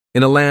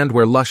In a land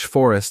where lush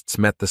forests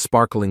met the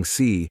sparkling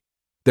sea,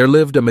 there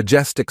lived a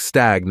majestic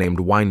stag named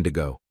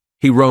Weindigo.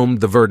 He roamed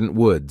the verdant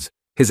woods,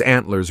 his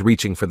antlers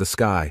reaching for the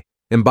sky,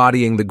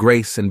 embodying the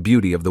grace and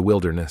beauty of the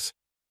wilderness.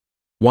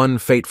 One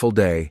fateful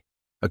day,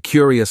 a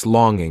curious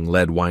longing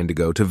led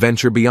Weindigo to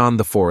venture beyond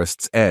the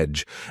forest's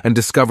edge and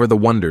discover the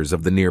wonders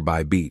of the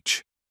nearby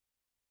beach.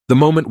 The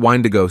moment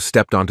Weindigo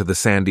stepped onto the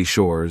sandy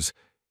shores,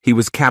 he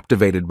was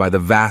captivated by the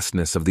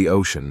vastness of the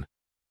ocean,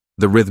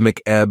 the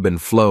rhythmic ebb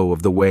and flow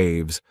of the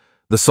waves,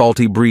 the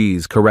salty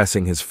breeze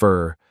caressing his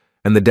fur,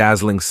 and the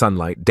dazzling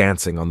sunlight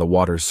dancing on the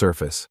water's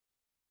surface.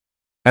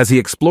 As he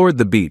explored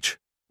the beach,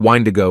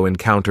 Weindigo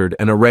encountered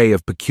an array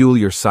of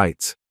peculiar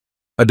sights,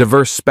 a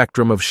diverse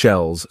spectrum of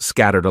shells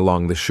scattered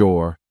along the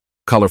shore,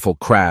 colorful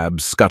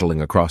crabs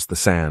scuttling across the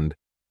sand,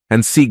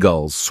 and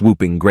seagulls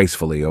swooping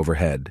gracefully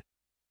overhead.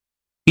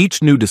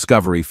 Each new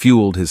discovery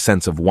fueled his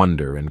sense of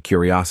wonder and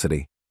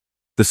curiosity.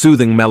 The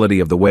soothing melody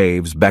of the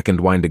waves beckoned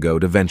Weindigo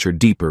to venture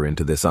deeper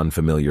into this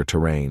unfamiliar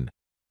terrain.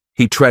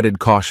 He treaded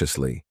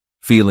cautiously,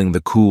 feeling the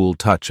cool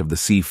touch of the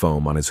sea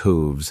foam on his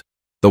hooves,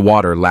 the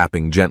water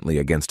lapping gently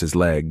against his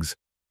legs.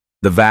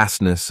 The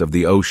vastness of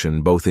the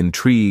ocean both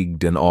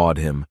intrigued and awed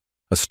him,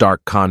 a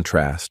stark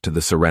contrast to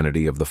the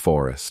serenity of the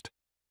forest.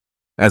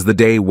 As the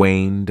day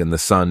waned and the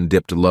sun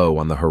dipped low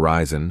on the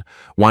horizon,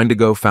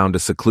 Weindigo found a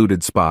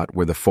secluded spot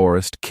where the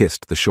forest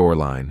kissed the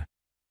shoreline.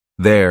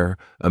 There,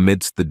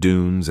 amidst the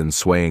dunes and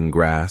swaying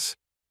grass,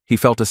 he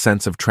felt a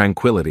sense of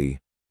tranquility,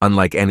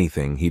 unlike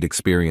anything he'd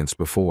experienced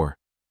before.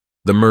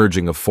 The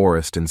merging of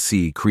forest and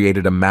sea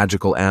created a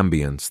magical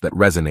ambience that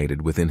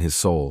resonated within his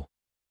soul.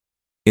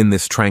 In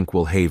this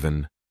tranquil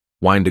haven,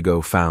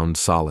 Weindigo found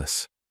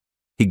solace.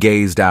 He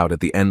gazed out at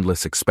the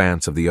endless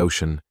expanse of the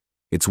ocean,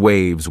 its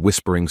waves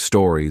whispering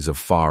stories of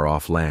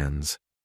far-off lands.